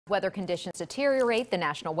Weather conditions deteriorate. The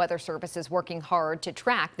National Weather Service is working hard to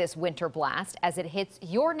track this winter blast as it hits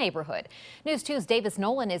your neighborhood. News 2's Davis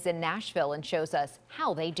Nolan is in Nashville and shows us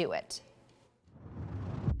how they do it.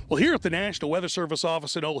 Well, here at the National Weather Service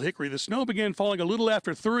office in Old Hickory, the snow began falling a little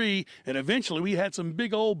after 3, and eventually we had some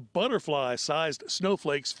big old butterfly-sized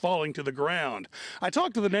snowflakes falling to the ground. I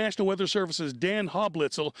talked to the National Weather Service's Dan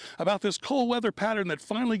Hoblitzel about this cold weather pattern that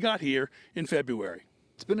finally got here in February.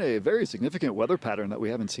 It's been a very significant weather pattern that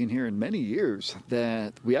we haven't seen here in many years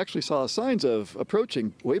that we actually saw signs of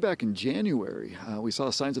approaching way back in January. We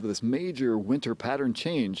saw signs of this major winter pattern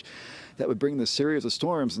change that would bring this series of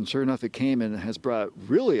storms, and sure enough it came and has brought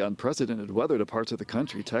really unprecedented weather to parts of the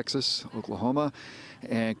country, Texas, Oklahoma,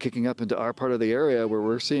 and kicking up into our part of the area where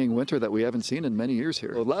we're seeing winter that we haven't seen in many years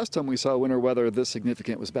here. The last time we saw winter weather this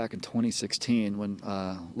significant was back in 2016 when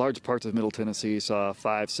large parts of Middle Tennessee saw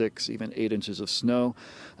 5, 6, even 8 inches of snow.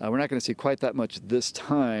 We're not going to see quite that much this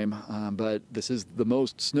time, but this is the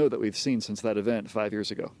most snow that we've seen since that event 5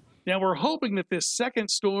 years ago. Now, we're hoping that this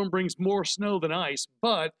second storm brings more snow than ice,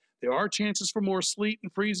 but there are chances for more sleet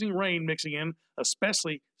and freezing rain mixing in,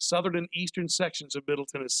 especially southern and eastern sections of Middle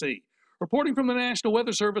Tennessee. Reporting from the National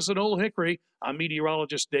Weather Service in Old Hickory, I'm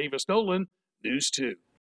meteorologist Davis Nolan, News 2.